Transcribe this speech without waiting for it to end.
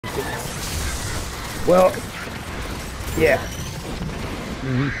Well, yeah.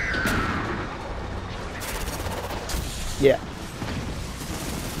 Yeah.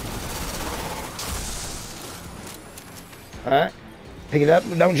 Alright. Pick it up.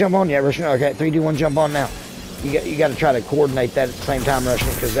 Don't jump on yet, Russian. Okay, 3, 2, 1, jump on now. You got to try to coordinate that at the same time,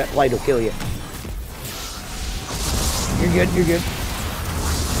 Russian, because that blade will kill you. You're good, you're good.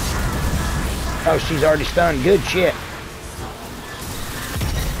 Oh, she's already stunned. Good shit.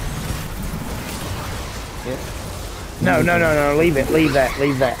 Yeah. No, no, no, no. Leave it. Leave that.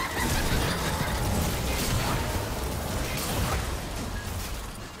 Leave that.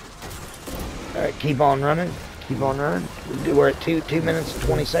 All right, keep on running. Keep on running. We're at 2 minutes and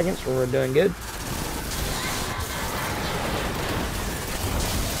 20 seconds. We're doing good.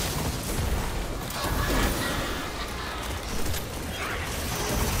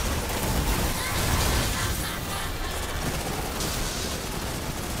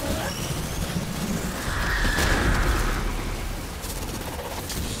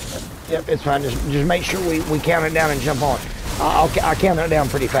 Yep, it's fine. Just make sure we count it down and jump on. I'll count it down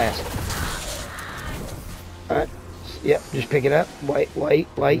pretty fast. All right. Yep, just pick it up. Wait.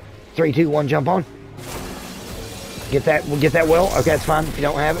 3, 2, 1, jump on. Get that. We'll get that well. Okay, that's fine. If you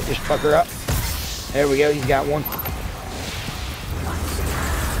don't have it, just fuck her up. There we go. You got one.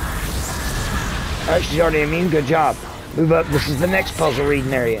 All right, she's already immune. Good job. Move up. This is the next puzzle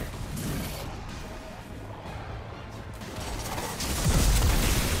reading area.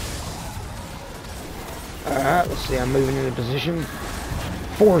 Alright, let's see, I'm moving into position.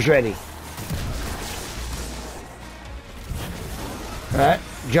 4's ready. Alright,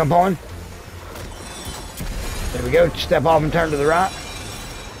 jump on. There we go, step off and turn to the right.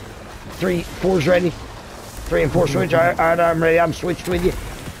 4's ready. 3 and 4 switch. Alright, I'm ready, I'm switched with you.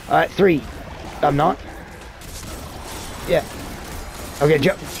 Alright, 3. I'm not. Yeah. Okay,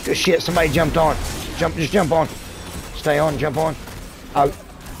 jump. Shit, somebody jumped on. Just jump on. Stay on, jump on.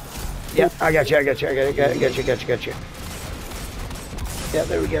 Yeah, I got you. Got you. Yeah,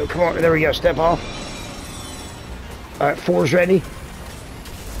 there we go. Come on, there we go. Step off. All right, 4's ready.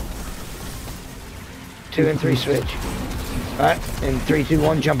 2 and 3 switch. All right, and 3, 2,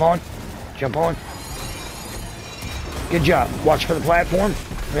 1, jump on. Jump on. Good job. Watch for the platform.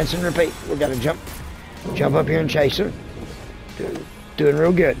 Rinse and repeat. We got to jump up here and chase her. Doing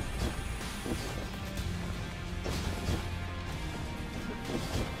real good.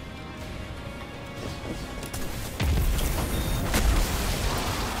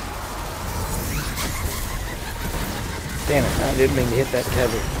 Damn it, I didn't mean to hit that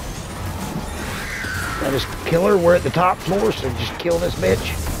tether. I just kill her. We're at the top floor, so just kill this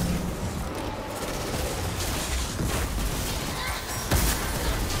bitch.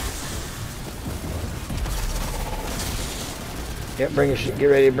 Yep, get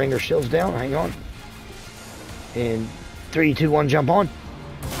ready to bring her shields down. Hang on. And 3, 2, 1, jump on.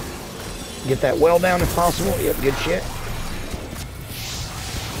 Get that well down if possible. Yep, good shit.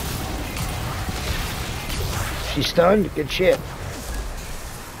 She's stunned. Good shit.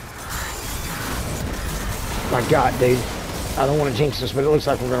 My God, dude. I don't want to jinx this, but it looks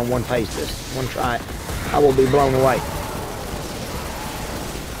like we're going to one-phase this. One try. I will be blown away.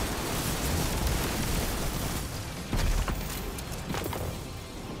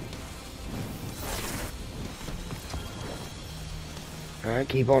 All right,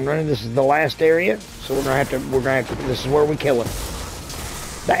 keep on running. This is the last area, so we're gonna have to. This is where we kill it.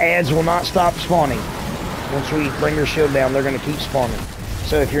 The ads will not stop spawning. Once we bring her shield down, they're gonna keep spawning.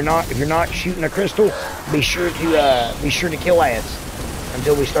 So if you're not shooting a crystal, be sure to kill ads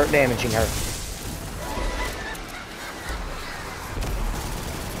until we start damaging her.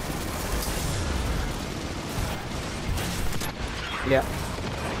 Yeah.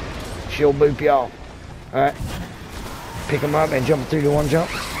 Shield boop y'all. All right. Pick them up and jump 3, 2, 1, jump.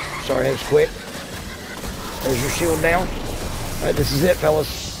 Sorry, that was quick. There's your shield down. All right, this is it,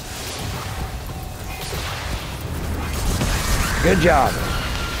 fellas. Good job.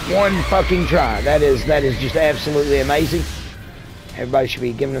 One fucking try. That is just absolutely amazing. Everybody should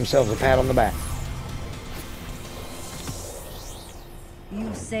be giving themselves a pat on the back.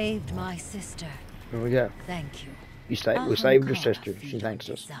 You saved my sister. Here we go. Thank you. We saved your sister. She thanks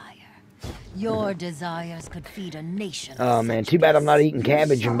us. Your desires could feed a nation. Oh man, too bad I'm not eating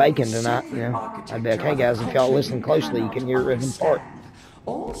cabbage and bacon tonight. You know, I'd be like, hey guys, if y'all listen closely, you can hear it ripping apart.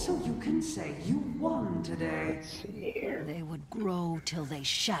 Also, you can say you won today. Let's see here. They would grow till they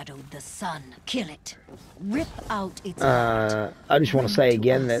shadowed the sun. Kill it. Rip out its I just want to say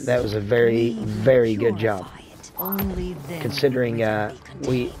again that was a very, very good job. Only then Considering I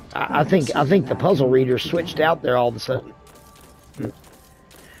think the puzzle readers switched out there all of a sudden.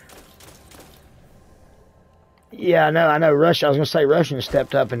 Yeah, I know. Rush. I was gonna say Russian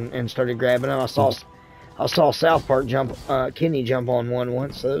stepped up and started grabbing them. I saw South Park jump, Kenny jump on one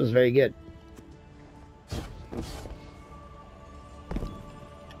once, so that was very good.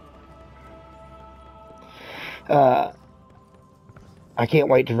 I can't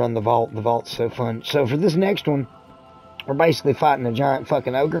wait to run the vault. The vault's so fun. So for this next one, we're basically fighting a giant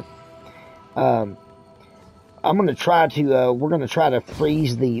fucking ogre. I'm gonna try to. We're gonna try to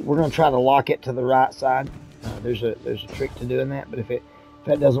freeze the. We're gonna try to lock it to the right side. There's a trick to doing that, but if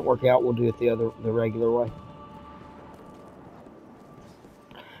that doesn't work out, we'll do it the regular way.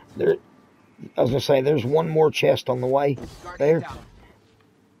 There, I was gonna say there's one more chest on the way there.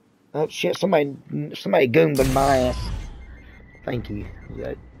 Oh shit! Somebody goombed my ass. Thank you.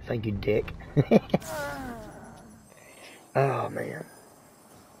 Thank you, Dick. Oh man,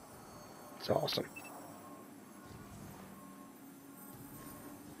 it's awesome.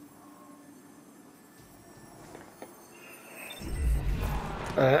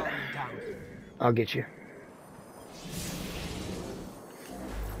 I'll get you.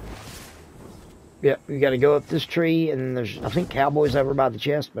 Yep, you got to go up this tree, and there's, I think, cowboys over by the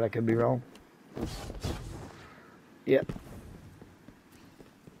chest, but I could be wrong. Yep.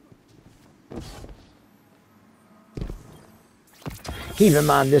 Keep in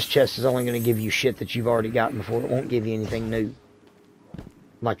mind, this chest is only going to give you shit that you've already gotten before. It won't give you anything new,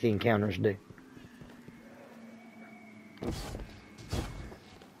 like the encounters do.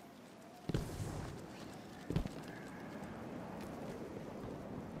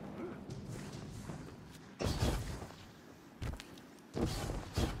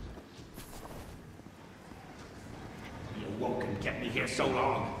 So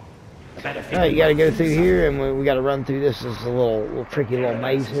long. You got to go through here, and we got to run through this. This is a little tricky little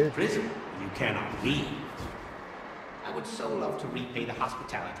maze here. Prison. You cannot leave. I would so love to repay the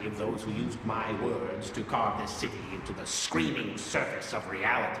hospitality of those who used my words to carve this city into the screaming surface of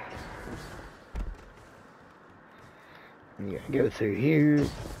reality. You got to go through here.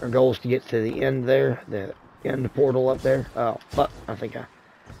 Our goal is to get to the end there, the end portal up there. Oh fuck! I think I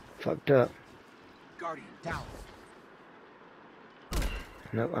fucked up. Guardian down.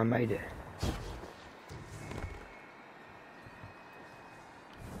 No, I made it.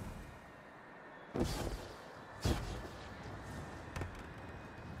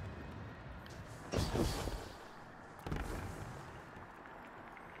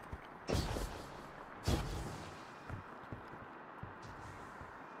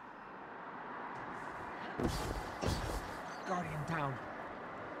 Guardian down.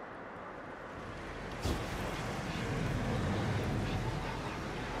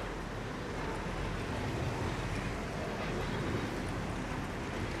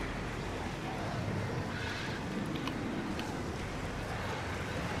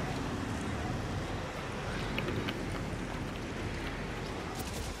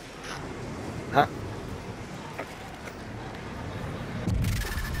 Huh?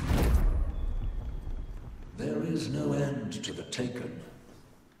 There is no end to the taken.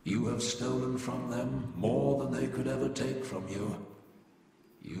 You have stolen from them more than they could ever take from you.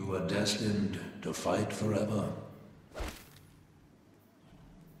 You are destined to fight forever.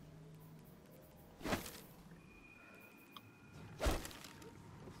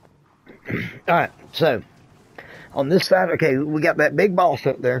 Alright, so on this side, okay, we got that big boss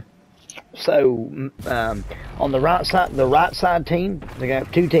up there. So on the right side team, they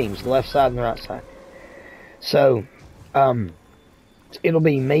got two teams, the left side and the right side. So it'll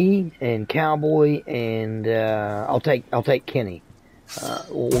be me and Cowboy, and I'll take Kenny.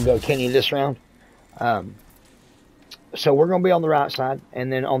 We'll go Kenny this round. So we're gonna be on the right side,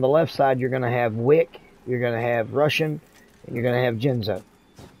 and then on the left side you're gonna have Wick, you're gonna have Russian, and you're gonna have Jinzo.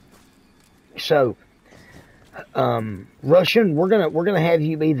 So Russian, we're gonna have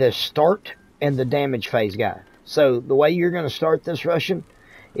you be the start and the damage phase guy. So the way you're gonna start this, Russian,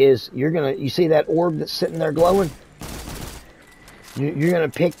 is you see that orb that's sitting there glowing? You're gonna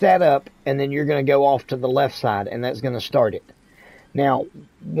pick that up, and then you're gonna go off to the left side, and that's gonna start it. Now,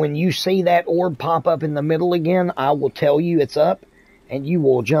 when you see that orb pop up in the middle again, I will tell you it's up, and you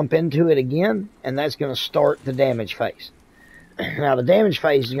will jump into it again, and that's gonna start the damage phase. Now, the damage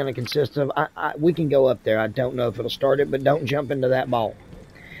phase is going to consist of, we can go up there. I don't know if it'll start it, but don't jump into that ball.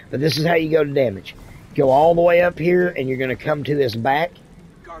 But this is how you go to damage. Go all the way up here, and you're going to come to this back,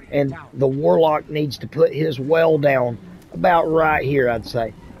 and the Warlock needs to put his well down about right here, I'd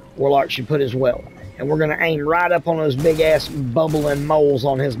say. Warlock should put his well. And we're going to aim right up on those big-ass bubbling moles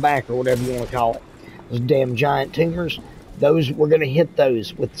on his back, or whatever you want to call it. Those damn giant tumors. Those, we're going to hit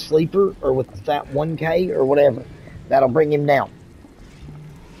those with Sleeper, or with that 1K, or whatever. That'll bring him down.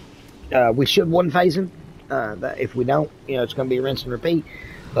 We should one phase him. If we don't, it's going to be a rinse and repeat.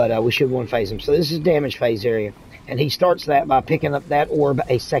 But we should one phase him. So this is damage phase area. And he starts that by picking up that orb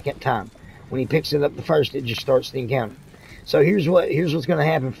a second time. When he picks it up the first, it just starts the encounter. So here's what's going to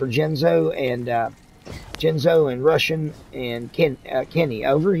happen for Jinzo and Russian and Kenny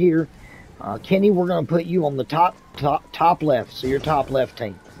over here. Kenny, we're going to put you on the top left, so your top left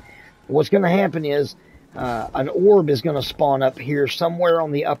team. What's going to happen is an orb is going to spawn up here somewhere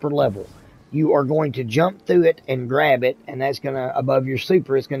on the upper level. You are going to jump through it and grab it, and that's going to, above your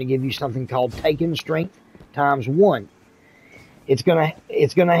super, it's going to give you something called Taken Strength times 1. It's going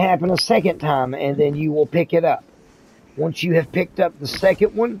to happen a second time, and then you will pick it up. Once you have picked up the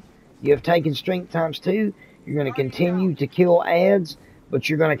second one, you have taken Strength times 2. You're going to continue to kill ads, but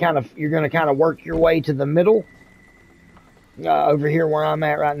you're going to kind of work your way to the middle. Over here where I'm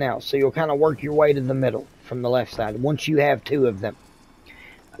at right now. So you'll kind of work your way to the middle from the left side once you have 2 of them.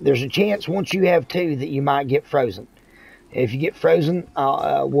 There's a chance once you have 2 that you might get frozen. If you get frozen,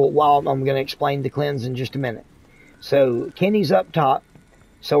 I'm going to explain the cleanse in just a minute. So Kenny's up top.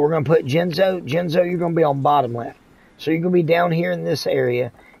 So we're going to put Jinzo. Jinzo, you're going to be on bottom left. So you're going to be down here in this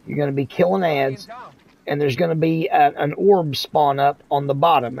area. You're going to be killing ads. And there's going to be an orb spawn up on the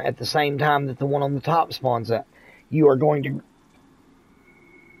bottom at the same time that the one on the top spawns up. You are going to...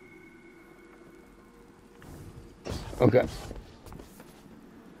 Okay.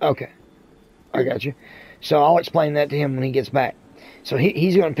 I got you. So I'll explain that to him when he gets back. So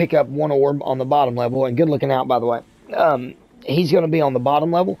he's going to pick up 1 orb on the bottom level. And good looking out, by the way. He's going to be on the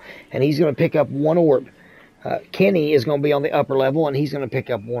bottom level. And he's going to pick up 1 orb. Kenny is going to be on the upper level. And he's going to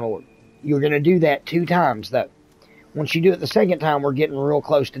pick up 1 orb. You're going to do that 2 times, though. Once you do it the second time, we're getting real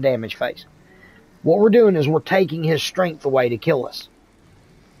close to damage phase. What we're doing is we're taking his strength away to kill us.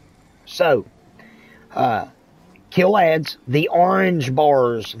 So, kill ads. The orange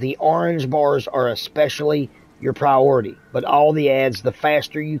bars are especially your priority. But all the ads, the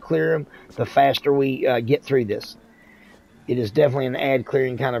faster you clear them, the faster we get through this. It is definitely an ad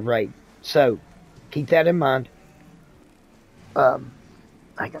clearing kind of raid. So, keep that in mind. I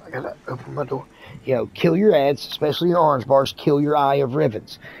gotta open my door. Kill your ads, especially your orange bars. Kill your Eye of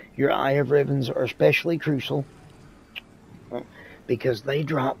Rivens. Your Eye of Rivens are especially crucial because they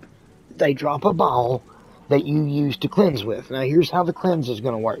drop a ball that you use to cleanse with. Now here's how the cleanse is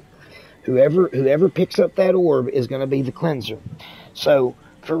going to work. Whoever picks up that orb is going to be the cleanser. So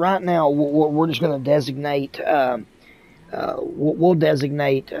for right now, we're just going to designate. We'll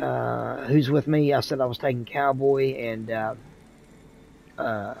designate who's with me. I said I was taking Cowboy and.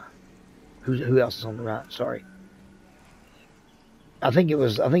 Who else is on the right? Sorry. I think it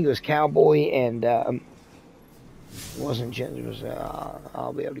was Cowboy and it wasn't Jen. It was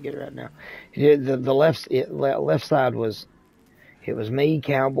I'll be able to get it right now. The left side was me,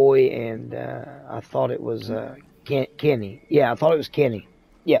 Cowboy, and I thought it was Kenny. Yeah, I thought it was Kenny.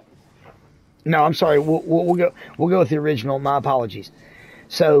 Yeah. No, I'm sorry. We'll go with the original. My apologies.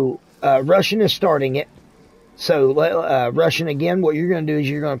 So Russian is starting it. So, Russian, again, what you're going to do is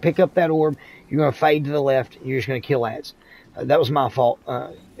you're going to pick up that orb, you're going to fade to the left, and you're just going to kill ads. That was my fault,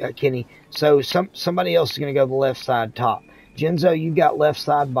 Kenny. So, somebody else is going to go to the left side top. Jinzo, you've got left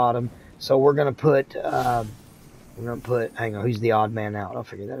side bottom, so we're going to put, hang on, who's the odd man out? I'll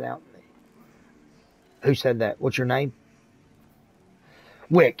figure that out. Who said that? What's your name?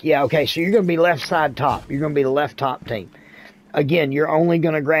 Wick, yeah, okay, so you're going to be left side top. You're going to be the left top team. Again, you're only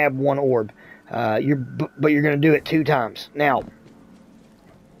going to grab 1 orb. But you're going to do it 2 times. Now,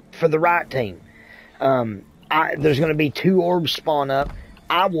 for the right team, there's going to be 2 orbs spawn up.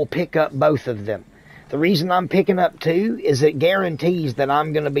 I will pick up both of them. The reason I'm picking up 2 is it guarantees that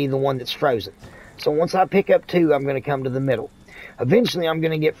I'm going to be the one that's frozen. So once I pick up 2, I'm going to come to the middle. Eventually, I'm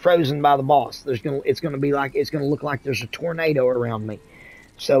going to get frozen by the boss. It's going to look like there's a tornado around me.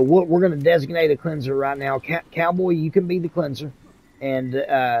 So we're going to designate a cleanser right now. Cowboy, you can be the cleanser. And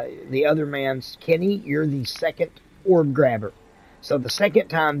the other man's Kenny, you're the second orb grabber. So the second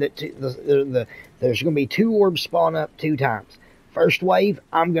time that there's going to be 2 orbs spawn up 2 times. First wave,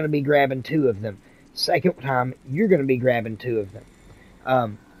 I'm going to be grabbing 2 of them. Second time, you're going to be grabbing 2 of them.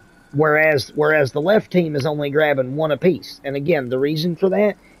 Whereas the left team is only grabbing 1 apiece. And again, the reason for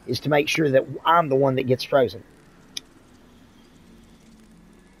that is to make sure that I'm the one that gets frozen.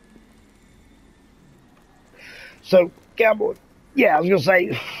 So, Cowboy. Yeah, I was going to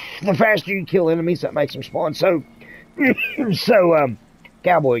say, the faster you kill enemies, that makes them spawn. So,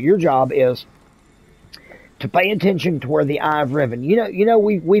 Cowboy, your job is to pay attention to where the Eye of Riven. You know,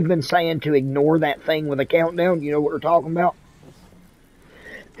 we've been saying to ignore that thing with a countdown. You know what we're talking about?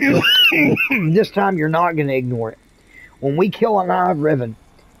 This time, you're not going to ignore it. When we kill an Eye of Riven,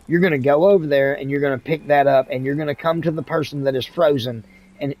 you're going to go over there and you're going to pick that up, and you're going to come to the person that is frozen,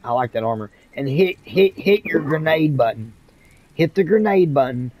 and I like that armor, and hit your grenade button. Hit the grenade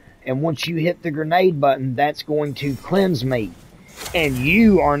button, and once you hit the grenade button, that's going to cleanse me. And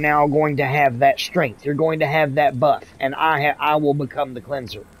you are now going to have that strength. You're going to have that buff, and I will become the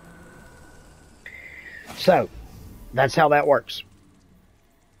cleanser. So, that's how that works.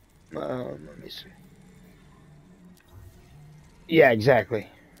 Let me see. Yeah, exactly.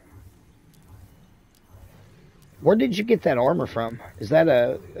 Where did you get that armor from? Is that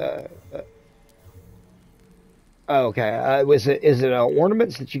oh, okay. Is it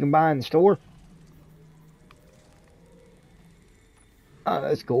ornaments that you can buy in the store? Oh,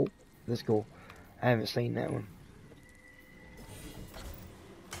 that's cool. That's cool. I haven't seen that one.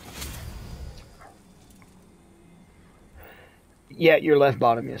 Yeah, your left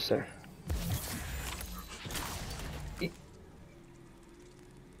bottom, yes, sir.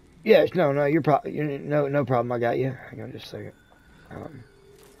 Yes, no, you're no problem. I got you. Hang on just a second.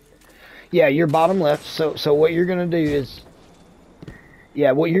 Yeah, your bottom left. So what you're gonna do is,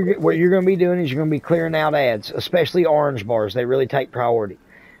 yeah, what you're gonna be doing is you're gonna be clearing out ads, especially orange bars. They really take priority.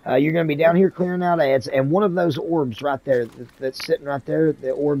 You're gonna be down here clearing out ads, and one of those orbs right there that's sitting right there,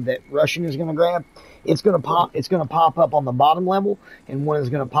 the orb that Russian is gonna grab, it's gonna pop up on the bottom level, and one is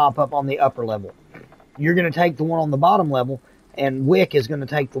gonna pop up on the upper level. You're gonna take the one on the bottom level, and Wick is going to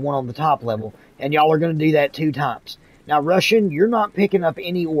take the one on the top level, and y'all are going to do that 2 times. Now, Russian, you're not picking up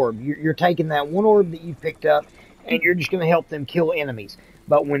any orb. You're taking that one orb that you picked up, and you're just going to help them kill enemies.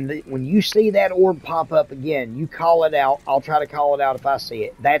 But when you see that orb pop up again, you call it out. I'll try to call it out if I see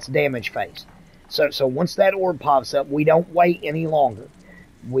it. That's damage phase. So once that orb pops up, we don't wait any longer.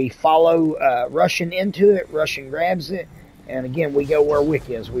 We follow Russian into it. Russian grabs it. And again, we go where Wick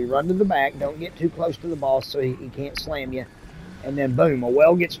is. We run to the back. Don't get too close to the boss so he can't slam you. And then boom, a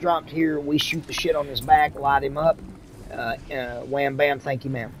well gets dropped here. We shoot the shit on his back, light him up. Wham bam, thank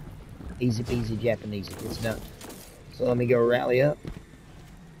you ma'am. Easy peasy Japanese, it's done. So let me go rally up.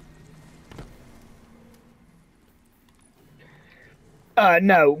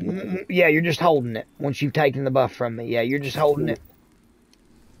 No, yeah, you're just holding it. Once you've taken the buff from me, yeah, you're just holding it.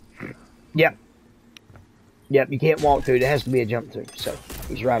 Yep. Yep, you can't walk through it. It has to be a jump through. So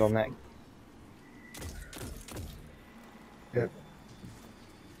he's right on that. Yep.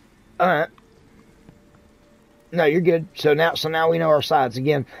 Alright. No, you're good. So now we know our sides.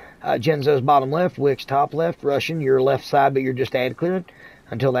 Again, Genzo's bottom left, Wick's top left, Russian, your left side, but you're just ad clearing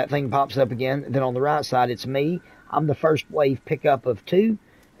until that thing pops up again. Then on the right side, it's me. I'm the first wave pickup of 2.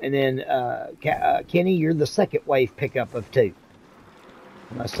 And then Kenny, you're the second wave pickup of 2.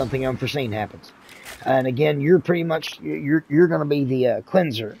 Unless something unforeseen happens. And again, you're pretty much, you're going to be the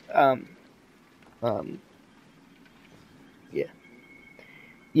cleanser. Yeah.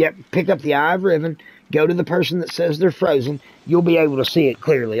 Yep, pick up the Eye of Riven, go to the person that says they're frozen. You'll be able to see it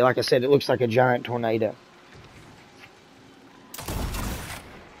clearly. Like I said, it looks like a giant tornado.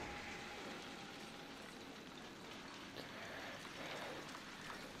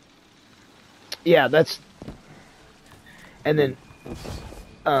 Yeah, that's... And then...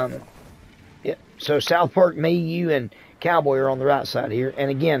 yeah, so South Park, me, you, and Cowboy are on the right side here. And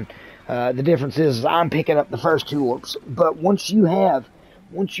again, the difference is I'm picking up the first 2 orbs. But once you have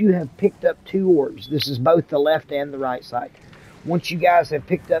picked up 2 orbs, this is both the left and the right side. Once you guys have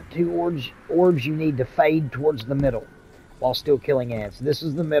picked up 2 orbs, you need to fade towards the middle while still killing ads. This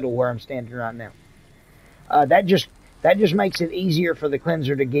is the middle where I'm standing right now. That just makes it easier for the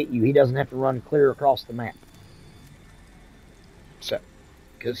cleanser to get you. He doesn't have to run clear across the map. So,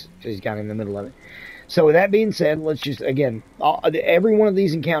 because he's kind of in the middle of it. So with that being said, let's just, again, every one of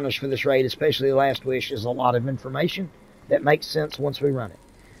these encounters for this raid, especially the Last Wish, is a lot of information that makes sense once we run it.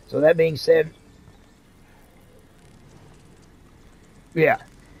 So that being said, yeah,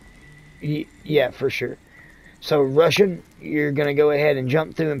 for sure. So Russian, you're going to go ahead and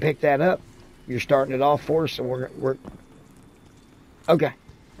jump through and pick that up. You're starting it off for us, so we're okay.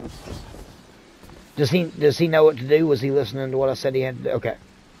 Does he know what to do? Was he listening to what I said he had to do? Okay.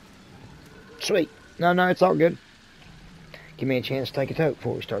 Sweet. No, it's all good. Give me a chance to take a toke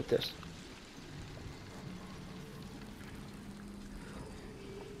before we start this.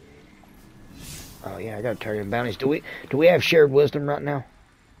 Oh yeah, I gotta turn in bounties. Do we have shared wisdom right now?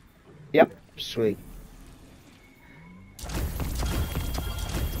 Yep. Sweet.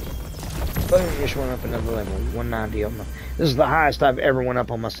 Boom, just went up another level. 190 on my... This is the highest I've ever went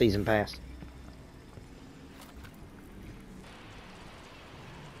up on my season pass.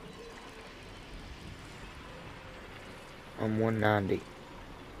 I'm 190.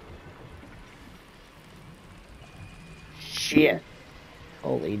 Shit.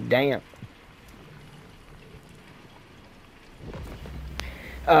 Holy damn.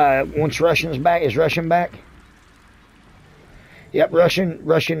 Once Russian's back, is Russian back? Yep,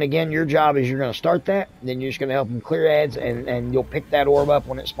 Russian again, your job is you're going to start that, then you're just going to help them clear ads, and you'll pick that orb up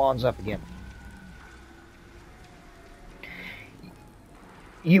when it spawns up again.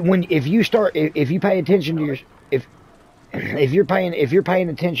 If you pay attention to your, if you're paying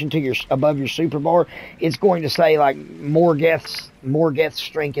attention to your above your super bar, it's going to say like Morgeth's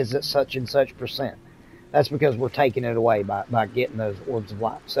strength is at such and such %. That's because we're taking it away by getting those orbs of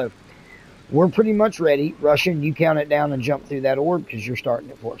life. So we're pretty much ready. Russian, you count it down and jump through that orb because you're starting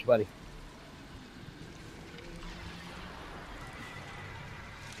it for us, buddy.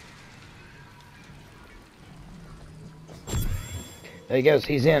 There he goes.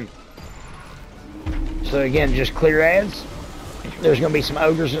 He's in. So again, just clear ads. There's going to be some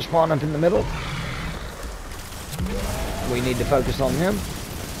ogres that spawn up in the middle. We need to focus on them.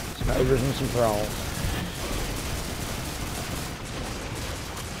 Some ogres and some thralls.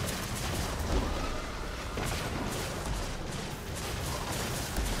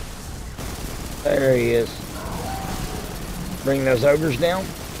 There he is. Bring those ogres down.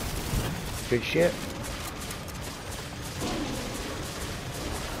 Good shit.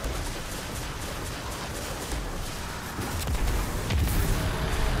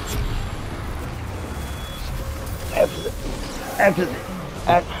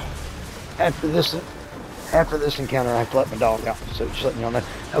 After this encounter, I have to let my dog out. So just letting y'all know.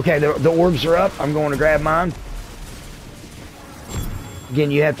 Okay, the orbs are up. I'm going to grab mine.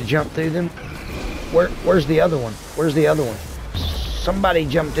 Again, you have to jump through them. Where's the other one? Where's the other one? Somebody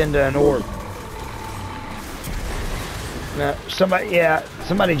jumped into an orb. No,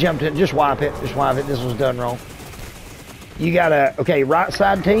 somebody jumped in. Just wipe it. Just wipe it. This was done wrong. You gotta, okay, right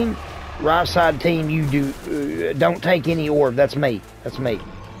side team, you do, don't take any orb. That's me. That's me.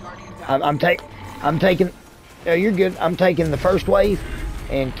 I'm taking, no, you're good. I'm taking the first wave,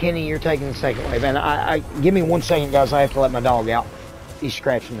 and Kenny, you're taking the second wave. And give me 1 second, guys. I have to let my dog out. He's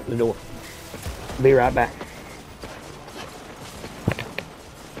scratching at the door. Be right back.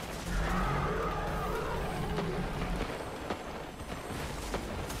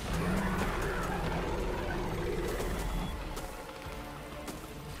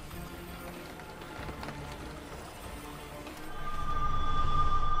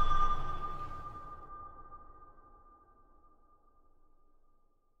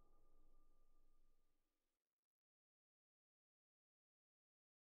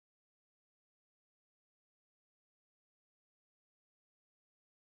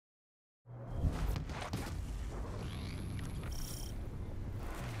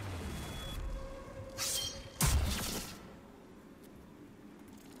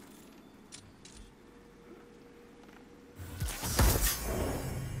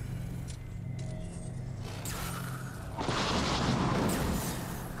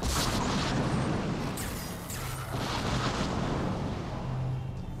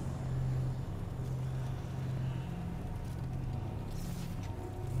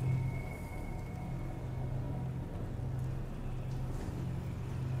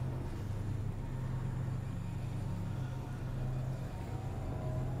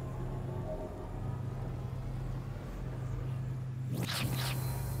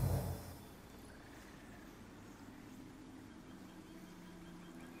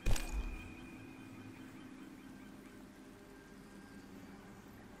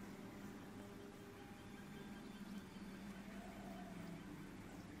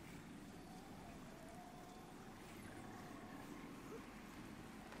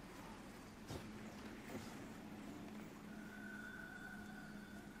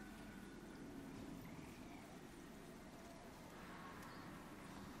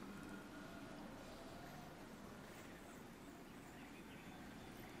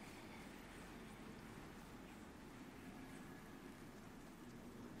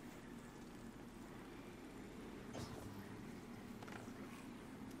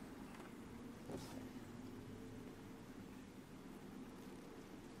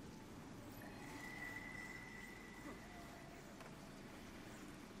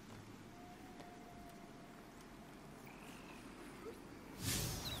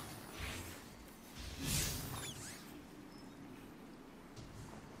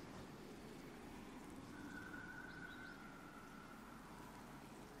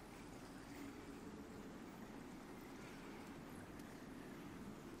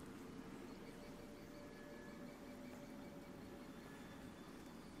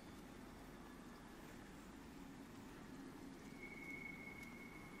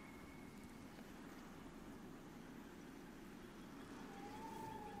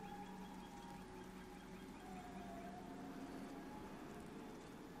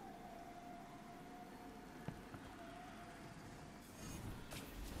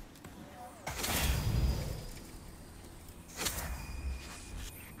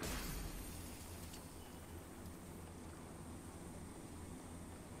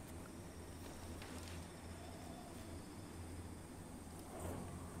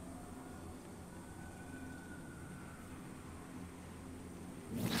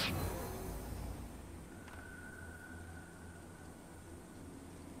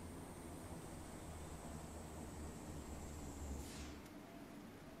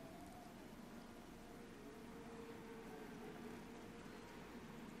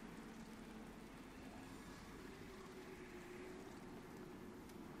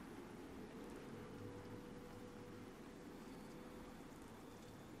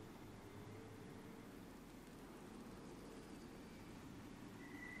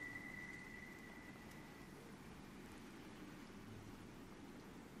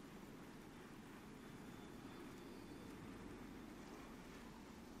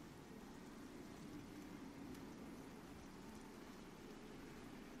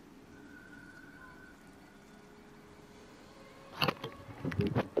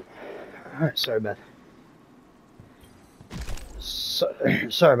 Alright, sorry about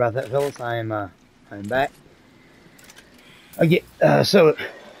that. Sorry about that, fellas. I'm back. Again, so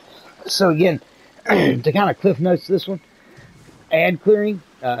again, to kind of cliff notes this one, add clearing,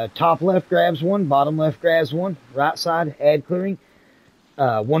 top left grabs one, bottom left grabs one, right side add clearing,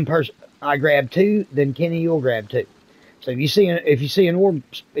 one person, I grab two, then Kenny, you'll grab two. So if you see an orb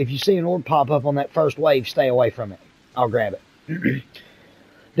pop up on that first wave, stay away from it. I'll grab it.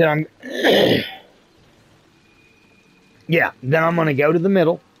 Then I'm gonna go to the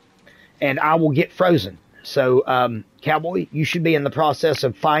middle, and I will get frozen. So, Cowboy, you should be in the process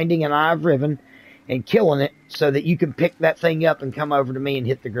of finding an Eye of Riven and killing it so that you can pick that thing up and come over to me and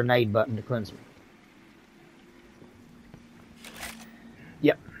hit the grenade button to cleanse me.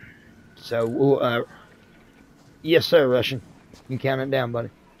 Yep. So, we'll, yes, sir, Russian. You count it down, buddy.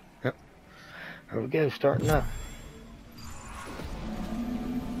 Yep. Here we go, starting up.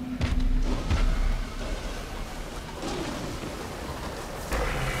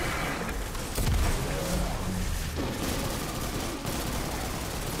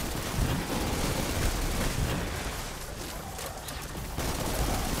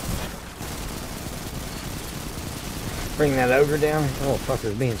 Bring that ogre down. Oh,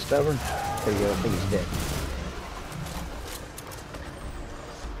 fucker's being stubborn. There you go, I think he's dead.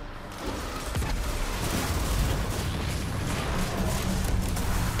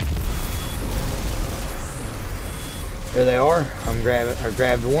 There they are. I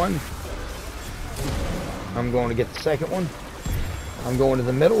grabbed one. I'm going to get the second one. I'm going to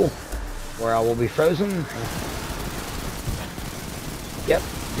the middle where I will be frozen. Yep.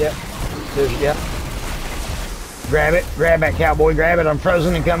 Yep. Grab that, Cowboy, grab it. I'm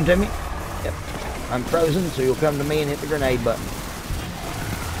frozen and come to me. Yep, I'm frozen, so you'll come to me and hit the grenade button.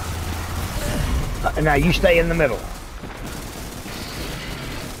 Now you stay in the middle.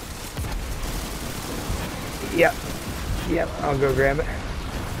 Yep, I'll go grab it.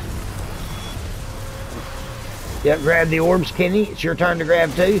 Yep, grab the orbs, Kenny. It's your turn to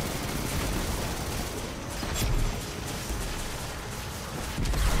grab two.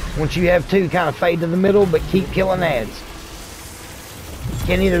 Once you have two, kind of fade to the middle, but keep killing ads.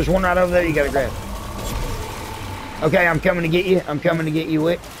 Kenny, there's one right over there you gotta grab. Okay, I'm coming to get you. I'm coming to get you,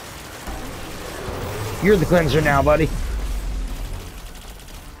 Wick. You're the cleanser now, buddy.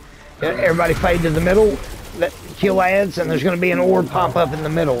 Yeah, everybody fade to the middle. Kill ads, and there's gonna be an orb pop up in the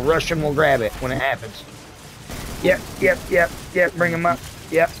middle. Russian will grab it when it happens. Yep, bring him up.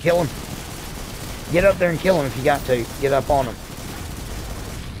 Yep, kill him. Get up there and kill him if you got to. Get up on him.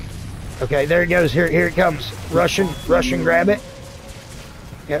 Okay, there it goes. Here it comes. Russian, grab it.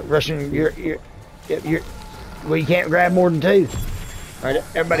 Yeah, Russian, you're. Well, you can't grab more than two. All right,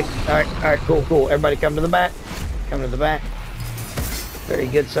 everybody. All right, cool. Everybody, come to the back. Come to the back. Very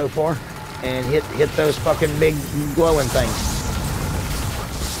good so far. And hit those fucking big glowing things.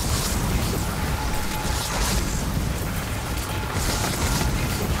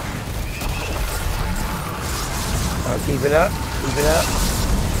 Oh, keep it up.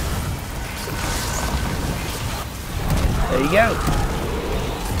 There you go.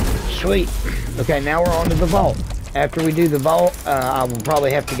 Sweet. Okay, now we're on to the vault. After we do the vault, I will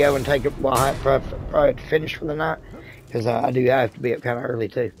probably have to go and take it. Well, I probably have to finish for the night, because I have to be up kind of early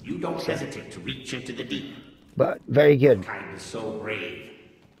too. You don't hesitate to reach into the deep. But very good. Kind of so brave.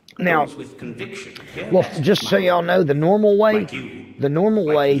 Now, with conviction. well, just so y'all know, the normal way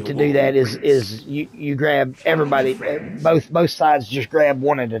to do that is you grab everybody, both sides just grab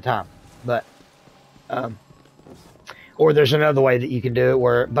one at a time. But or there's another way that you can do it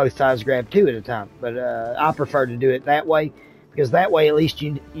where both sides grab two at a time. But I prefer to do it that way, because that way at least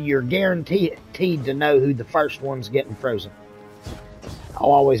you're guaranteed to know who the first one's getting frozen.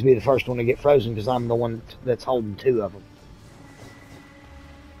 I'll always be the first one to get frozen because I'm the one that's holding two of them.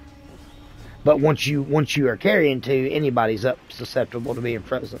 But once you are carrying two, anybody's susceptible to being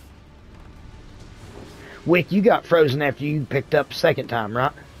frozen. Wick, you got frozen after you picked up second time,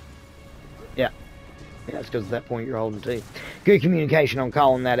 right? Yeah. Yeah, that's because at that point you're holding two. Good communication on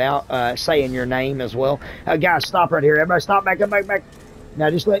calling that out, saying your name as well. Guys, stop right here. Everybody stop, back up, back.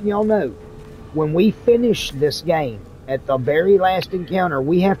 Now, just letting y'all know, when we finish this game, at the very last encounter,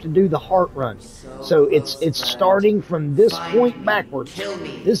 we have to do the heart run. So it's starting from this point backwards.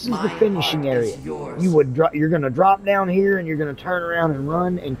 This is the finishing area. You're going to drop down here, and you're going to turn around and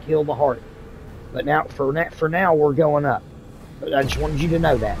run and kill the heart. But now, for now, we're going up. But I just wanted you to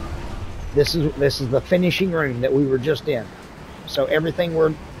know that. This is the finishing room that we were just in. So everything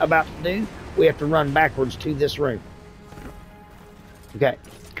we're about to do, we have to run backwards to this room. Okay.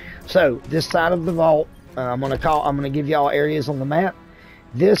 So this side of the vault, I'm gonna give y'all areas on the map.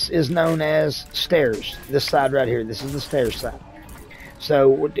 This is known as stairs. This side right here. This is the stairs side.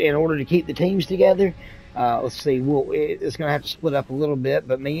 So in order to keep the teams together, let's see. It's going to have to split up a little bit.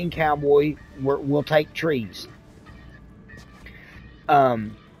 But me and Cowboy, we'll take trees. Let's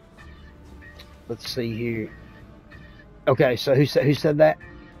see here. Okay, so who said that?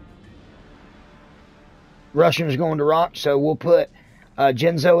 Russian is going to rock. So we'll put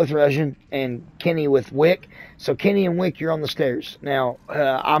Genzo with Russian and Kenny with Wick. So Kenny and Wick, you're on the stairs. Now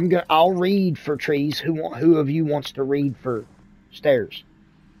I'll read for trees. Who of you wants to read for stairs?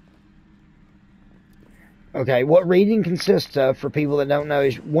 Okay, what reading consists of, for people that don't know,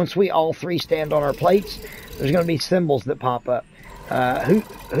 is once we all three stand on our plates, there's going to be symbols that pop up.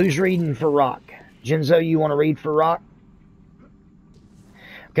 Who's reading for rock? Genzo, you want to read for rock?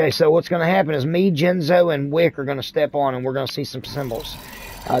 Okay, so what's going to happen is me, Genzo, and Wick are going to step on, and we're going to see some symbols.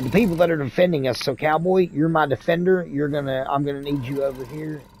 The people that are defending us, so Cowboy, you're my defender. I'm going to need you over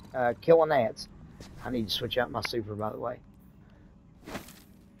here killing ads. I need to switch out my super, by the way.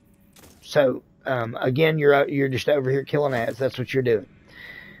 So, again, you're just over here killing ads. That's what you're doing.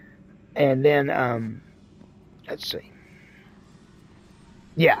 And then, let's see.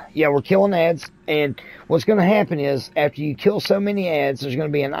 Yeah, we're killing ads. And what's going to happen is, after you kill so many ads, there's going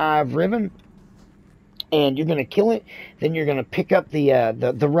to be an Eye of Riven. And you're going to kill it. Then you're going to pick up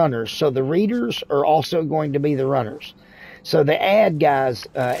the runners. So the readers are also going to be the runners. So the ad guys,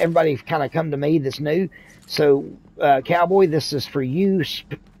 everybody kind of come to me that's new. So, Cowboy, this is for you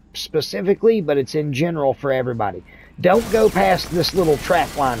specifically, but it's in general for everybody. Don't go past this little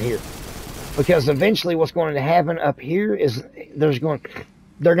trap line here, because eventually what's going to happen up here is they're going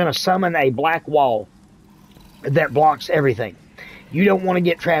to summon a black wall that blocks everything. You don't want to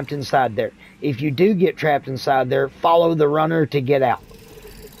get trapped inside there. If you do get trapped inside there, follow the runner to get out.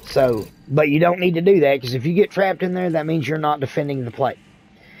 So, but you don't need to do that, because if you get trapped in there, that means you're not defending the plate.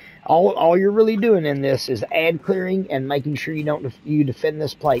 All you're really doing in this is ad clearing and making sure you defend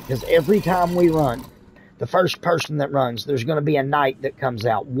this plate, because every time we run, the first person that runs, there's going to be a knight that comes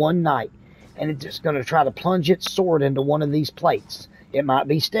out, one knight, and it's just going to try to plunge its sword into one of these plates. It might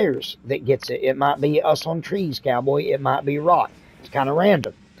be stairs that gets it. It might be us on trees, Cowboy. It might be rock. It's kind of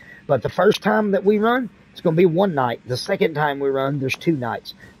random. But the first time that we run, it's going to be one knight. The second time we run, there's two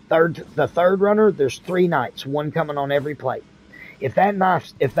knights. The third runner, there's three knights, one coming on every plate. If that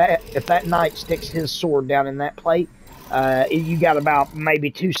knight sticks his sword down in that plate, you got about maybe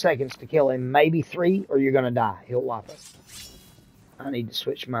 2 seconds to kill him, maybe 3, or you're gonna die. He'll wipe us. I need to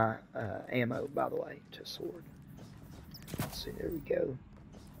switch my ammo, by the way, to sword. Let's see, there we go.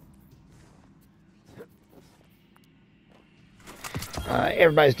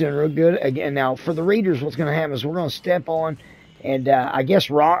 Everybody's doing real good. Again, now for the readers, what's gonna happen is we're gonna step on, and I guess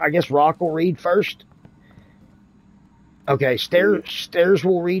Rock will read first. Okay, stairs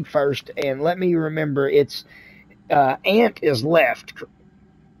will read first, and let me remember, it's Ant is left.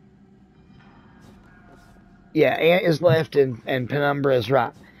 Yeah, Ant is left, and Penumbra is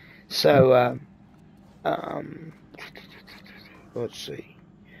right. So, let's see.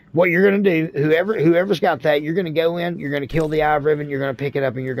 What you're going to do, whoever's got that, you're going to go in, you're going to kill the Eye of Riven, you're going to pick it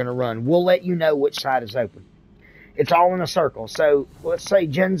up, and you're going to run. We'll let you know which side is open. It's all in a circle. So, let's say,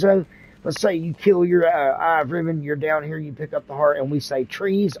 Genzo, let's say you kill your Eye of Riven, you're down here, you pick up the heart, and we say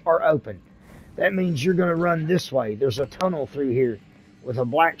trees are open. That means you're going to run this way. There's a tunnel through here with a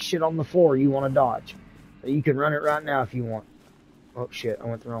black shit on the floor you want to dodge. So you can run it right now if you want. Oh, shit, I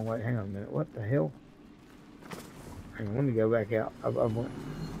went the wrong way. Hang on a minute. What the hell? Hang on, let me go back out. I went.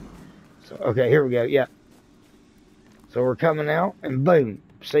 So, okay, here we go. Yeah. So we're coming out, and boom.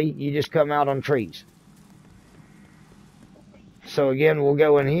 See, you just come out on trees. So again, we'll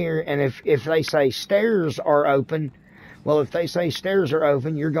go in here, and if they say stairs are open, well, if they say stairs are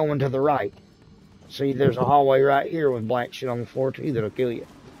open, you're going to the right. See, there's a hallway right here with black shit on the floor too that'll kill you.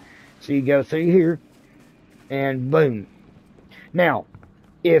 So you go through here, and boom. Now,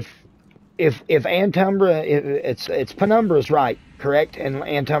 if Antumbra, it's Penumbra's right, correct, and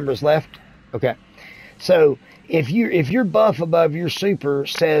Antumbra's left. Okay, so if your buff above your super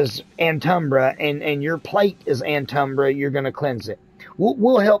says Antumbra and your plate is Antumbra, you're going to cleanse it.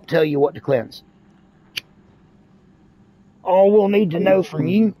 We'll help tell you what to cleanse. All we'll need to know from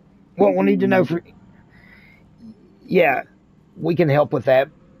you, what we'll need to know for, yeah, we can help with that.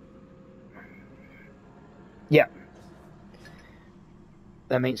 Yeah.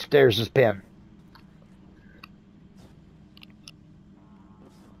 That means stairs is pen.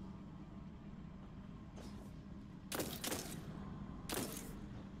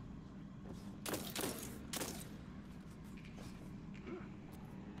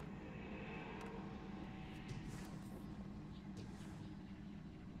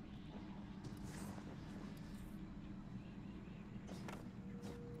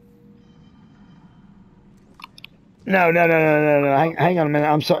 No, no, no, no, no, no. Hang on a minute.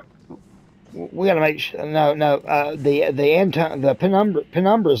 I'm sorry. We gotta make sure. No, no. The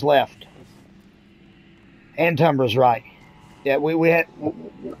Penumbra's left. Antumbra's right. Yeah, we had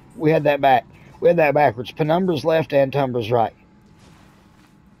that back. We had that backwards. Penumbra's left, Antumbra's right.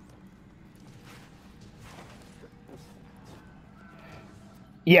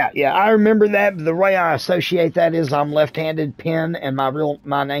 Yeah, yeah, I remember that. The way I associate that is I'm left-handed, Pen, and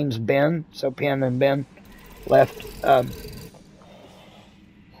my name's Ben, so Pen and Ben, left.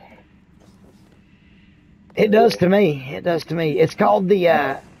 It does to me. It does to me. It's called the.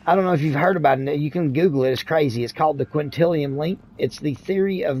 I don't know if you've heard about it. You can Google it. It's crazy. It's called the quintillion link. It's the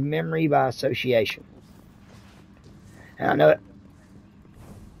theory of memory by association. And I know it.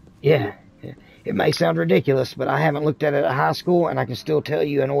 Yeah. It may sound ridiculous, but I haven't looked at it at high school, and I can still tell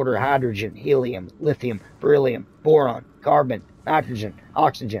you in order: hydrogen, helium, lithium, beryllium, boron, carbon, nitrogen,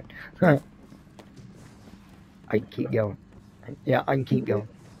 oxygen. I can keep going. Yeah, I can keep going.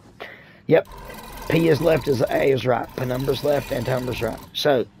 Yep. P is left, as A is right. Penumbra's left, Antumbra's right.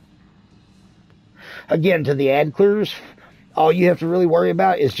 So, again, to the ad clearers, all you have to really worry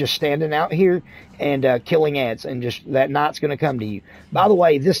about is just standing out here and killing ads, and just that knight's going to come to you. By the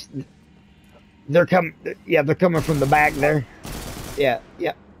way, they're coming from the back there. Yeah.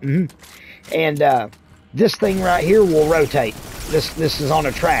 And this thing right here will rotate. This is on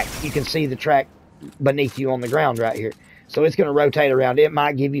a track. You can see the track beneath you on the ground right here. So it's going to rotate around. It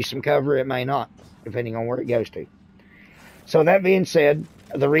might give you some cover. It may not, depending on where it goes to. So that being said,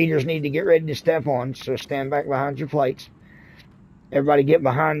 the readers need to get ready to step on. So stand back behind your plates. Everybody get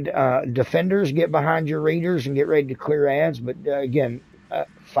behind defenders. Get behind your readers and get ready to clear ads. But again,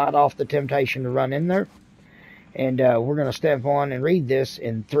 fight off the temptation to run in there. And we're going to step on and read this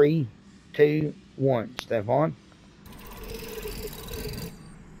in 3, 2, 1. Step on.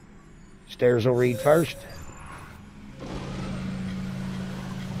 Stairs will read first.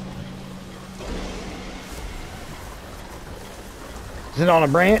 Is it on a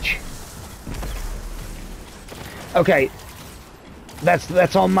branch? Okay.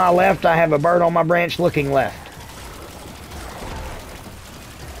 That's on my left. I have a bird on my branch looking left.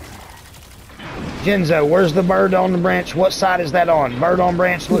 Genzo, where's the bird on the branch? What side is that on? Bird on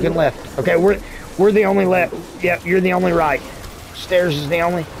branch looking left. Okay, we're the only left. Yep, you're the only right. Stairs is the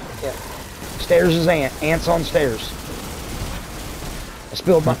only. Yep. Stairs is ant. Ant's on stairs. I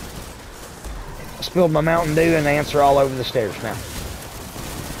spilled my Mountain Dew and the ants are all over the stairs now.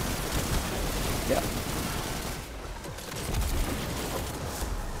 Yeah.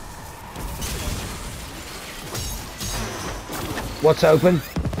 What's open?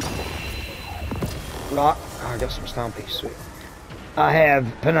 Rock. Oh, I got some stompies. Sweet. I have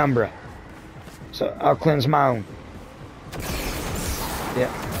Penumbra, so I'll cleanse my own.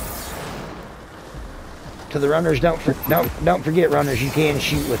 Yeah. To the runners, don't forget, runners. You can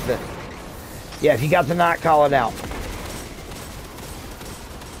shoot with the. Yeah, if you got the knight, call it out.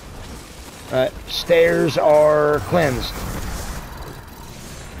 Stairs are cleansed.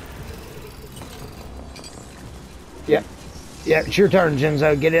 Yep. Yep, it's your turn,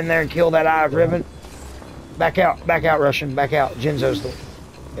 Genzo. Get in there and kill that Eye of Ribbon. Back out, Russian, back out. Genzo's the.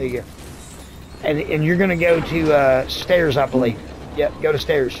 There you go. And you're gonna go to stairs, I believe. Yep, go to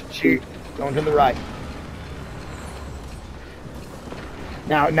stairs. Shoot. Going to the right.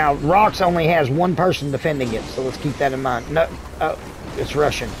 Now, Rocks only has one person defending it, so let's keep that in mind. No, it's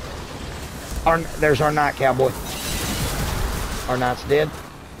Russian. There's our knight, cowboy. Our knight's dead.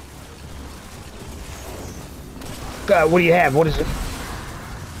 What do you have? What is it?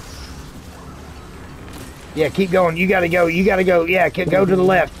 Yeah, keep going. You gotta go. Yeah, go to the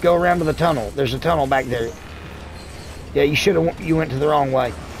left. Go around to the tunnel. There's a tunnel back there. Yeah, you went to the wrong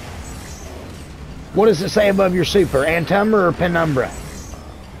way. What does it say above your super? Antumbra or Penumbra?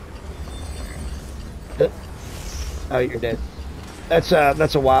 Oh, you're dead. That's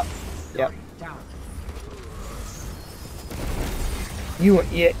a wipe. Yep.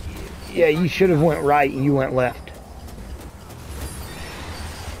 You should have went right and you went left.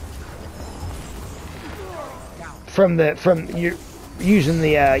 You're using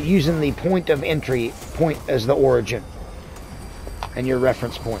the point of entry point as the origin and your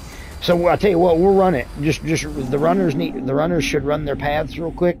reference point. So I tell you what, we'll run it. Just the runners should run their paths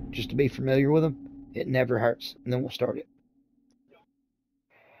real quick just to be familiar with them. It never hurts, and then we'll start it.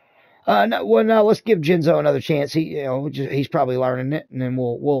 No, let's give Genzo another chance. He's probably learning it, and then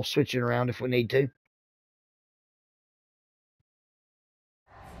we'll switch it around if we need to.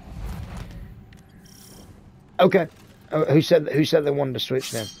 Okay. Who said they wanted to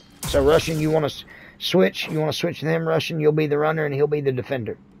switch then? So Russian, you want to switch? You want to switch with him, Russian? You'll be the runner, and he'll be the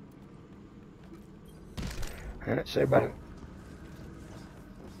defender. Alright, so everybody.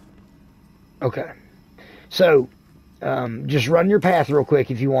 Okay. So, just run your path real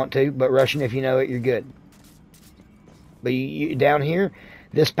quick if you want to, but rushing if you know it, you're good. But you down here,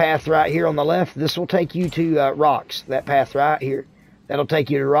 this path right here on the left, this will take you to rocks. That path right here, that'll take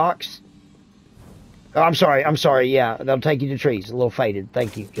you to rocks. Oh, I'm sorry, yeah, that'll take you to trees. A little faded,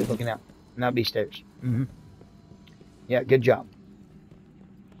 thank you. Good looking out. Not be stairs. Yeah, good job.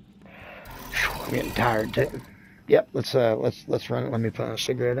 Whew, I'm getting tired too. Yep, let's run it. Let me put a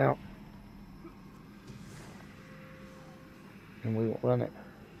cigarette out. And we will run it.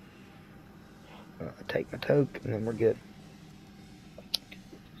 Take my toke, and then we're good.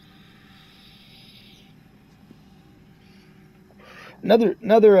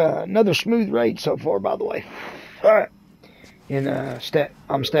 Another smooth raid so far, by the way. All right, and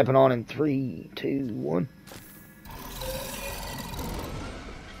I'm stepping on in 3, 2, 1.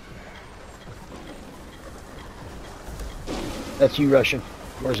 That's you, Russian.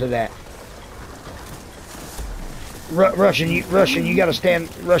 Where's it at? Russian, you gotta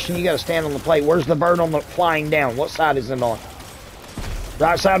stand. Russian, you gotta stand on the plate. Where's the bird on the flying down? What side is it on?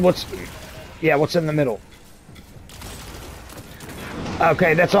 Right side. What's in the middle?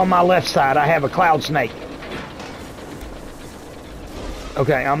 Okay, that's on my left side. I have a cloud snake.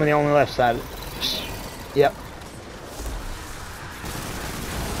 Okay, I'm on the only left side. Yep.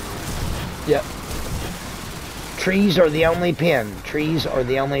 Yep. Trees are the only pin. Trees are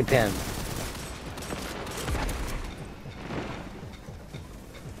the only pin.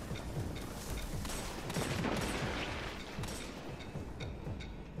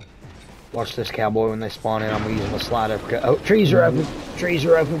 Watch this, cowboy, when they spawn in. I'm going to use my slide uppercut. Oh, trees are open. Trees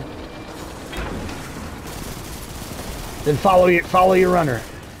are open. Then follow your runner.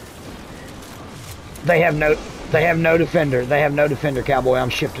 They have no defender. They have no defender, cowboy. I'm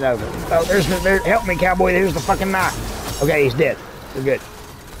shifting over. Oh, help me, cowboy. There's the fucking knife. Okay, he's dead. We're good.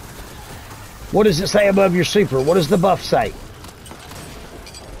 What does it say above your super? What does the buff say?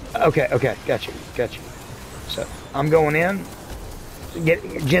 Okay, got you. So, I'm going in.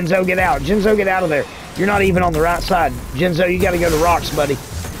 Genzo, get out. Genzo, get out of there. You're not even on the right side. Genzo, you gotta go to rocks, buddy.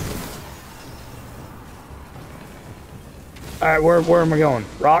 Alright, where am I going?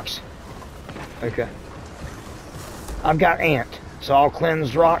 Rocks? Okay. I've got ant, so I'll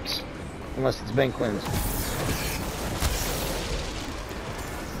cleanse rocks, unless it's been cleansed.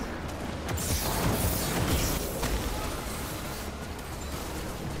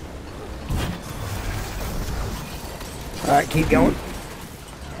 Alright, keep going.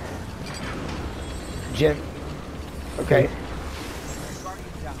 Okay.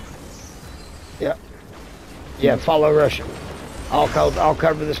 Yeah, follow Russian. I'll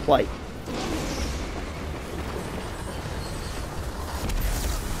cover this plate.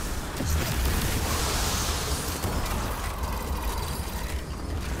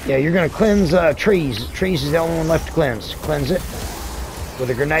 Yeah, you're gonna cleanse trees. Trees is the only one left to cleanse. Cleanse it with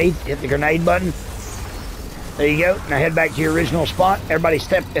a grenade. Hit the grenade button. There you go. Now head back to your original spot. Everybody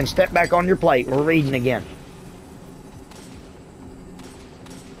step back on your plate. We're reading again.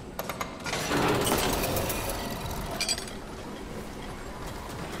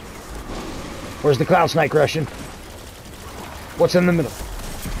 Where's the cloud snake, Russian? What's in the middle?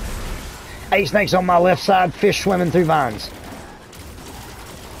 8 snakes on my left side, fish swimming through vines.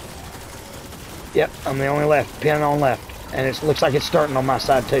 Yep, I'm the only left, pin on left. And it looks like it's starting on my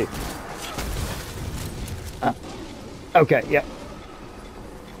side too. Okay, yep.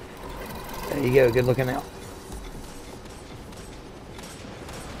 There you go, good looking out.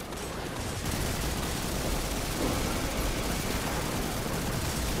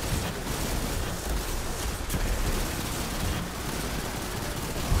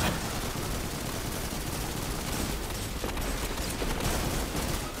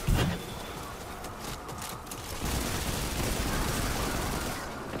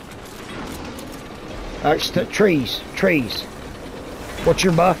 Alright, trees. What's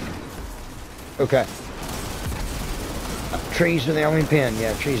your buff? Okay. Trees are the only pin.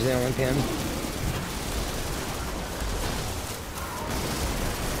 Yeah, trees are the only pin.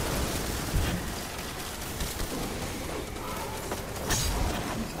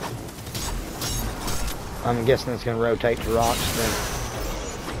 I'm guessing it's going to rotate to rocks then.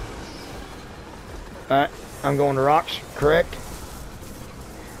 Alright, I'm going to rocks, correct?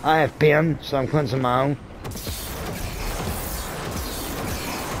 I have pin, so I'm cleansing my own.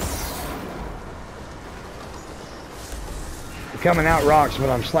 I'm coming out rocks, but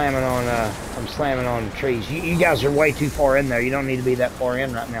I'm slamming on trees. You guys are way too far in there. You don't need to be that far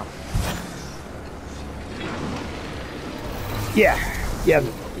in right now. Yeah,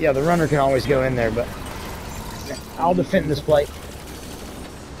 the runner can always go in there, but I'll defend this plate.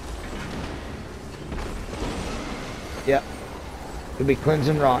 Yep. Could be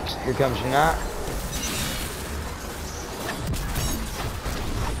cleansing rocks. Here comes Shania.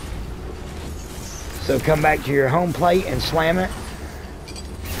 So come back to your home plate and slam it.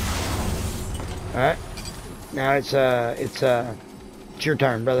 Alright. Now it's your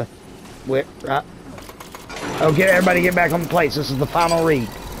turn, brother. Whip, right? Okay, everybody get back on the plates. This is the final read.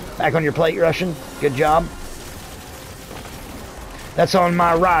 Back on your plate, Russian. Good job. That's on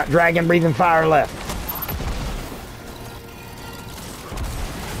my right. Dragon breathing fire left.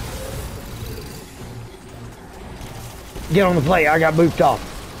 Get on the plate. I got booped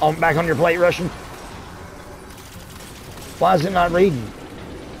off. Back on your plate, Russian. Why is it not reading?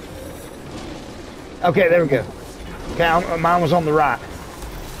 Okay, there we go. Okay, mine was on the right.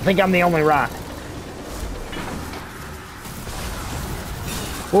 I think I'm the only right.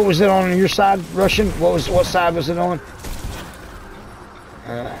 What was it on your side, Russian? What side was it on?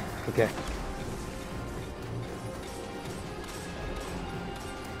 Okay.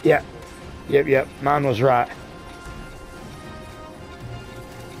 Yeah. Yep. Mine was right.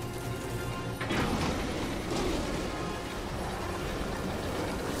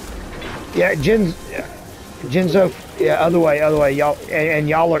 Yeah, Jinzo. Yeah, other way, y'all. And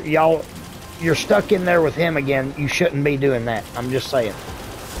you're stuck in there with him again. You shouldn't be doing that. I'm just saying.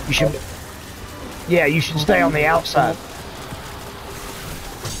 You should. Yeah, you should stay on the outside.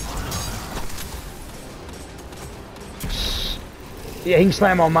 Yeah, he can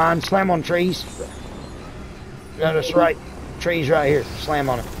slam on mine. Slam on trees. No, that's right. Trees right here. Slam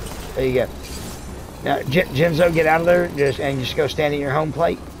on it. There you go. Now, Jinzo, get out of there. Just go stand in your home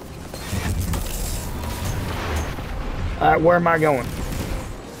plate. All right, where am I going?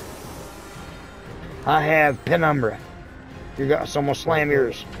 I have Penumbra. You got someone slam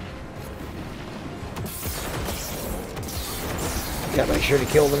yours. Gotta make sure to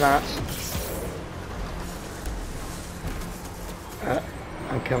kill the knights.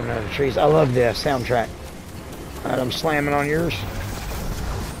 I'm coming out of the trees. I love the soundtrack. Alright, I'm slamming on yours.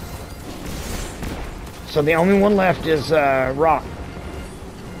 So the only one left is rock.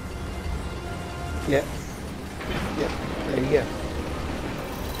 Yep. There you go.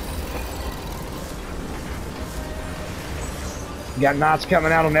 Got knots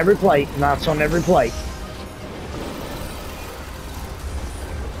coming out on every plate. Knots on every plate.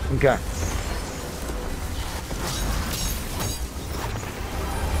 Okay.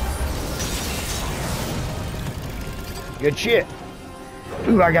 Good shit.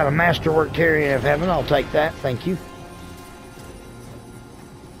 Ooh, I got a masterwork Carrion of Heaven. I'll take that. Thank you.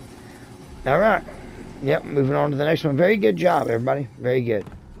 Alright. Yep, moving on to the next one. Very good job, everybody. Very good.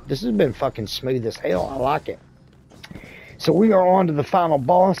 This has been fucking smooth as hell. I like it. So we are on to the final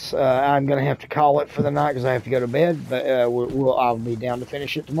boss. I'm going to have to call it for the night because I have to go to bed. But I'll be down to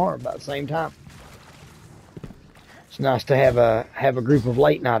finish it tomorrow about the same time. It's nice to have a group of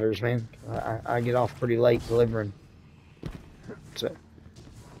late nighters, man. I get off pretty late delivering. So,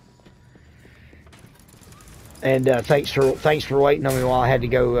 and thanks for waiting on me while I had to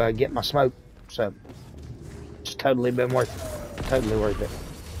go get my smoke. So it's totally been worth it. Totally worth it.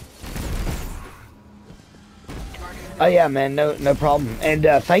 Oh yeah, man, no problem. And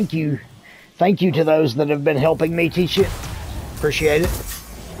thank you to those that have been helping me teach it. Appreciate it.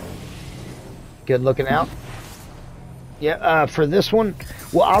 Good looking out. Yeah, for this one,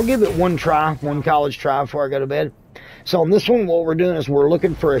 well, I'll give it one college try before I go to bed. So on this one, what we're doing is we're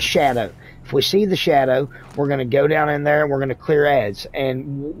looking for a shadow. If we see the shadow, we're going to go down in there and we're going to clear ads.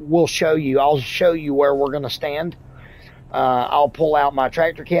 And I'll show you where we're going to stand. I'll pull out my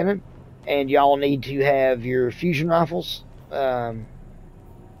tractor cannon. And y'all need to have your fusion rifles.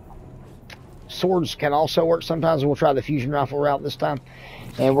 Swords can also work sometimes. We'll try the fusion rifle route this time.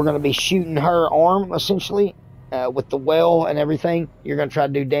 And we're going to be shooting her arm, essentially. With the well and everything, you're going to try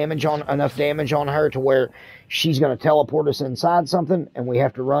to do enough damage on her to where she's going to teleport us inside something, and we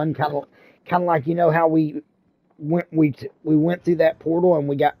have to run, kind of like, you know how we went through that portal and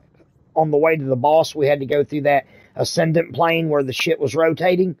we got on the way to the boss. We had to go through that ascendant plane where the shit was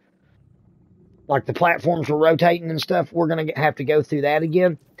rotating, like the platforms were rotating and stuff. We're going to have to go through that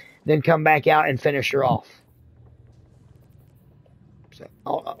again, then come back out and finish her off. So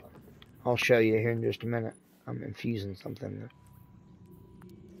I'll show you here in just a minute. I'm infusing something.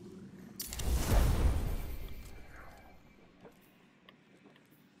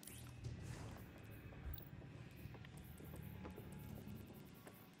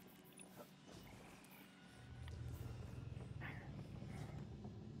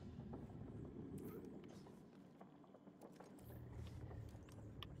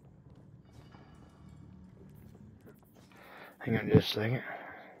 Hang on just a second.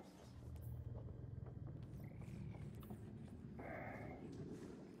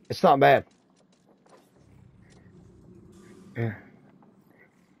 It's not bad. Yeah.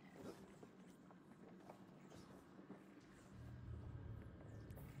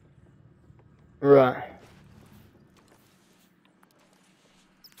 Right.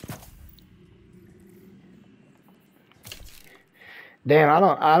 Damn,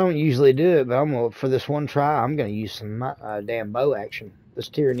 I don't usually do it, but I'm gonna, for this one try, I'm gonna use some damn bow action. This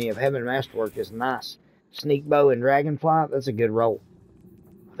Tyranny of Heaven Masterwork is nice. Sneak bow and dragonfly, that's a good roll.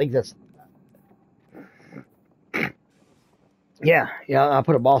 I think that's, yeah, I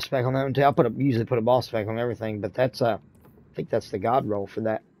put a boss spec on that one too. I usually put a boss spec on everything, but that's I think that's the god roll for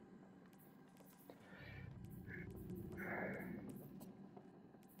that.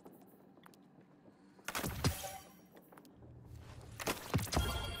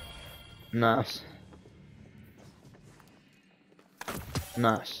 Nice.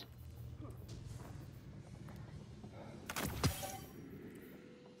 Nice.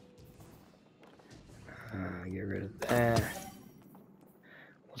 Get rid of that.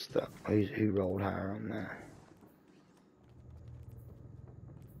 What's the, who rolled higher on that?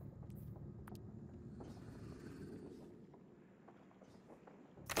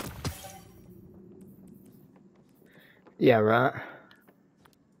 Yeah, right.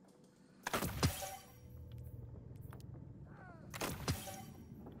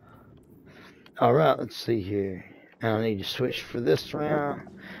 Alright, let's see here. I need to switch for this round.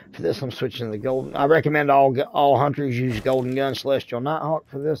 For this, I'm switching to the golden. I recommend all hunters use Golden Gun Celestial Nighthawk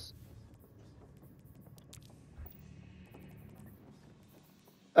for this.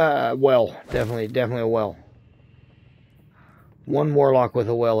 Well, definitely a well. One warlock with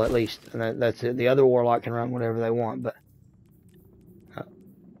a well at least, and that's it. The other warlock can run whatever they want, but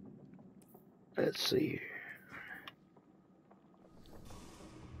let's see here.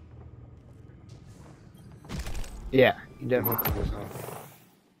 Yeah, you definitely put this on.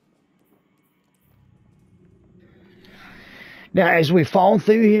 Now, as we fall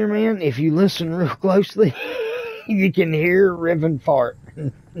through here, man, if you listen real closely, you can hear Riven fart.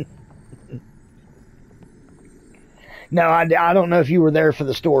 No, I don't know if you were there for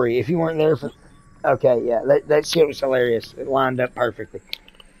the story. If you weren't there for... Okay, yeah, that shit was hilarious. It lined up perfectly.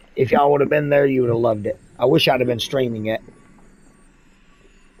 If y'all would have been there, you would have loved it. I wish I'd have been streaming it.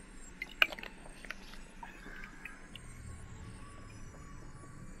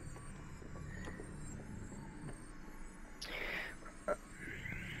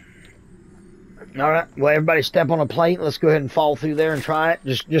 Alright, well, everybody step on a plate. Let's go ahead and fall through there and try it.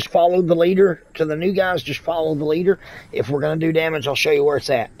 Just follow the leader. To the new guys, just follow the leader. If we're going to do damage, I'll show you where it's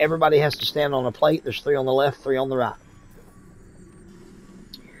at. Everybody has to stand on a plate. There's 3 on the left, 3 on the right.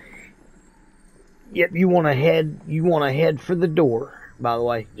 Yep, you want to head for the door, by the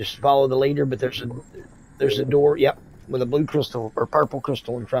way. Just follow the leader, but there's a door, yep, with a blue crystal or purple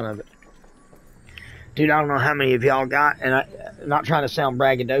crystal in front of it. Dude, I don't know how many of y'all got, and I'm not trying to sound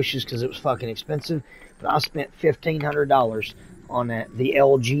braggadocious because it was fucking expensive, but I spent $1,500 on the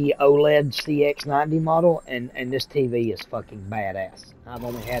LG OLED CX90 model, and this TV is fucking badass. I've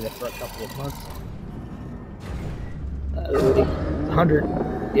only had it for a couple of months.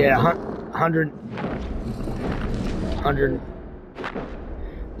 100, yeah, 100.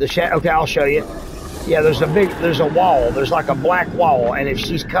 Okay, I'll show you. Yeah, there's a wall. There's like a black wall, and if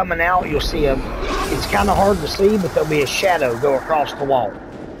she's coming out, you'll see it's kind of hard to see, but there'll be a shadow go across the wall.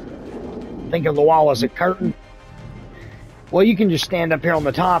 Think of the wall as a curtain. Well, you can just stand up here on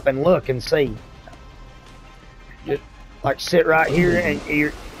the top and look and see. Just like sit right here and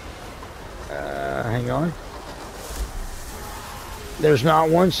you're. Hang on. There's not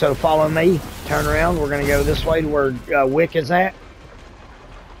one, so follow me. Turn around. We're gonna go this way to where Wick is at.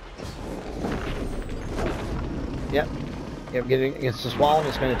 Yep. Yep, get against this wall and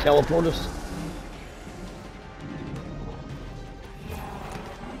it's going to teleport us.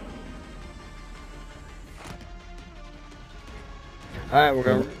 Alright, we're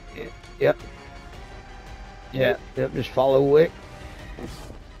going to... Yep. Yeah, yep, just follow Wick.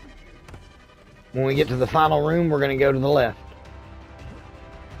 When we get to the final room, we're going to go to the left.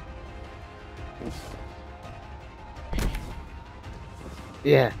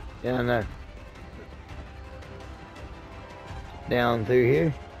 Yeah, I know. Down through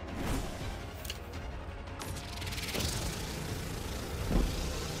here.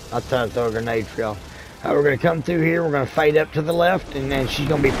 I'll try to throw a grenade for y'all. We're going to come through here. We're going to fade up to the left, and then she's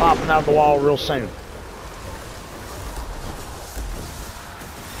going to be popping out the wall real soon.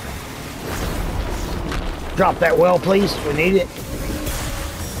 Drop that well, please. We need it.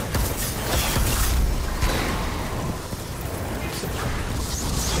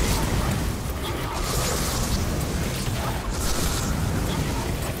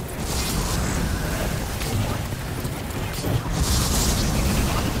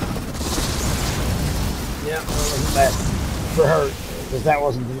 because that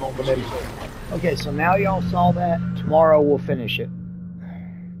wasn't the normal episode. Okay, so now y'all saw that. Tomorrow we'll finish it.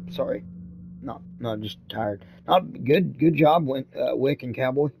 Sorry. No, just tired. Not good. Good job, Wick and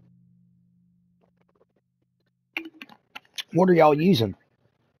Cowboy. What are y'all using?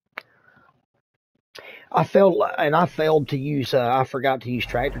 I failed to use. I forgot to use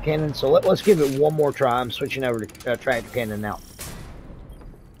tractor cannon. So let's give it one more try. I'm switching over to tractor cannon now.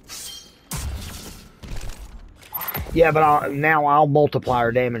 Yeah, but now I'll multiply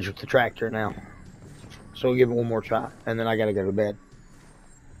our damage with the tractor now. So we'll give it one more try, and then I gotta go to bed.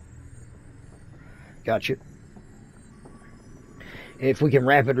 Gotcha. If we can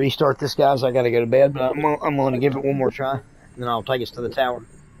rapid restart this, guys, I gotta go to bed, but I'm gonna give it one more try, and then I'll take us to the tower.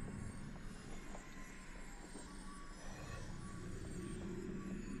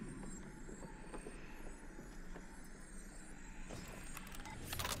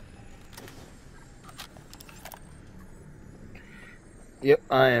 Yep,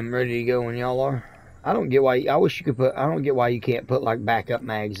 I am ready to go when y'all are. I don't get why. I wish you could put. I don't get why you can't put like backup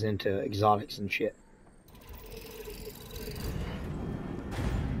mags into exotics and shit.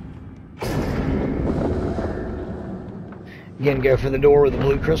 You gonna go for the door with the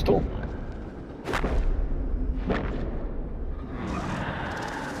blue crystal?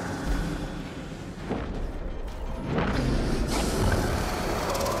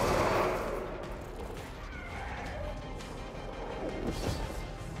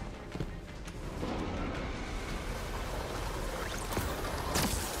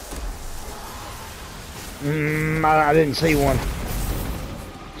 I didn't see one.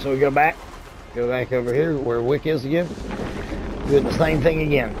 So we go back over here where Wick is again. Doing the same thing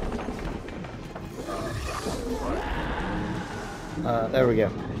again. There we go.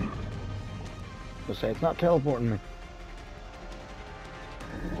 Let's say it's not teleporting me.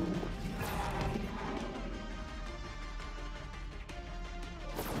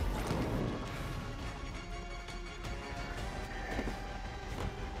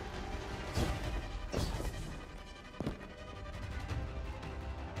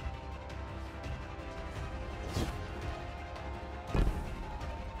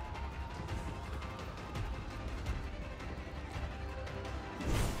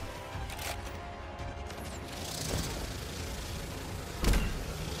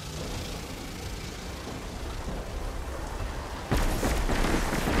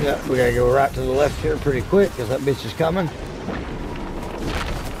 Yeah, we gotta go right to the left here pretty quick because that bitch is coming.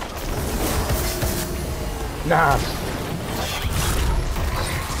 Nice.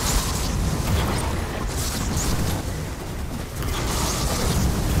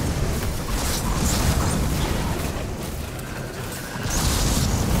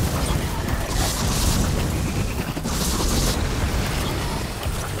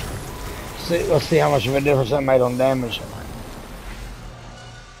 Let's see how much of a difference that made on damage.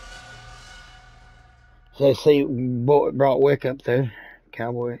 So see, brought Wick up there.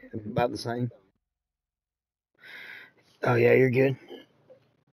 Cowboy, about the same. Oh yeah, you're good.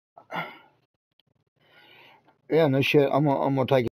 Yeah, no shit. I'm gonna take it.